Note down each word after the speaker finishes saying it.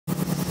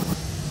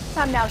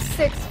Time now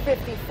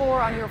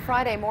 6:54 on your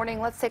Friday morning.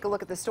 Let's take a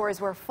look at the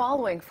stories we're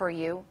following for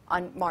you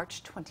on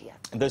March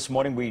 20th. This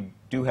morning we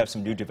do have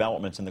some new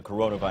developments in the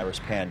coronavirus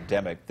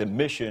pandemic. The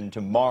mission to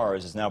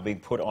Mars is now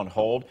being put on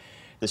hold.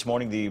 This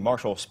morning the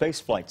Marshall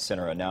Space Flight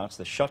Center announced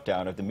the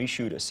shutdown of the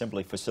Michoud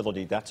Assembly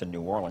Facility. That's in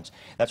New Orleans.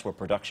 That's where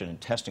production and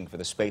testing for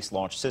the Space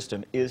Launch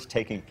System is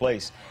taking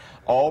place.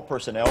 All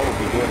personnel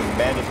will be doing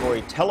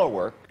mandatory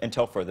telework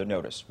until further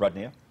notice.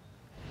 Rudnia?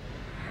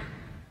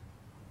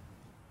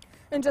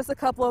 In just a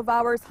couple of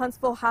hours,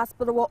 Huntsville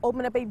Hospital will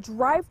open up a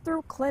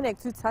drive-through clinic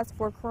to test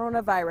for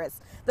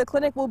coronavirus. The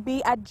clinic will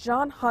be at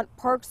John Hunt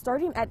Park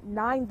starting at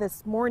 9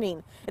 this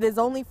morning. It is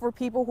only for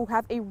people who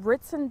have a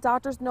written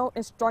doctor's note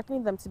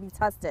instructing them to be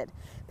tested.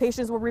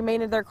 Patients will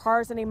remain in their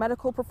cars and a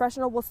medical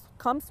professional will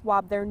come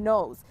swab their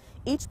nose.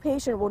 Each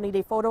patient will need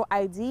a photo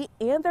ID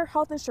and their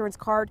health insurance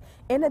card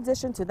in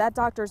addition to that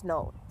doctor's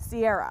note.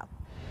 Sierra.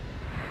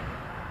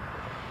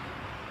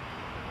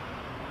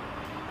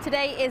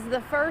 Today is the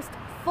first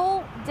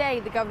full day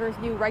the governor's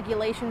new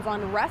regulations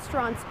on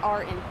restaurants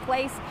are in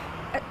place.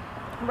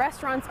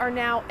 Restaurants are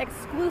now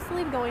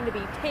exclusively going to be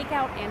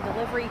takeout and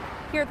delivery.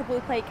 Here at the Blue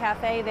Plate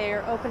Cafe, they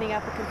are opening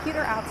up a computer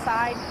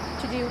outside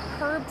to do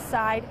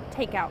curbside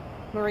takeout.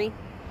 Marie?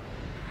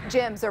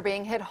 Gyms are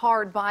being hit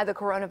hard by the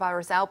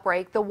coronavirus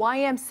outbreak. The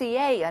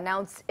YMCA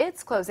announced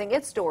it's closing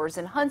its doors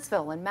in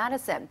Huntsville and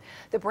Madison.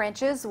 The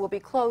branches will be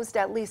closed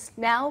at least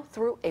now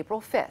through April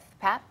 5th.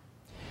 Pat?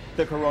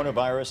 The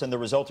coronavirus and the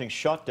resulting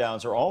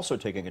shutdowns are also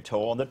taking a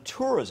toll on the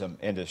tourism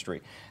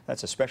industry.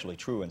 That's especially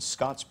true in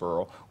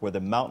Scottsboro, where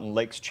the Mountain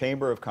Lakes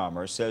Chamber of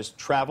Commerce says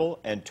travel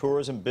and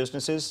tourism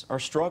businesses are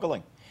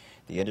struggling.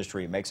 The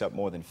industry makes up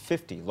more than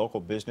 50 local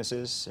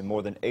businesses and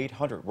more than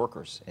 800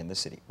 workers in the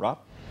city. Rob?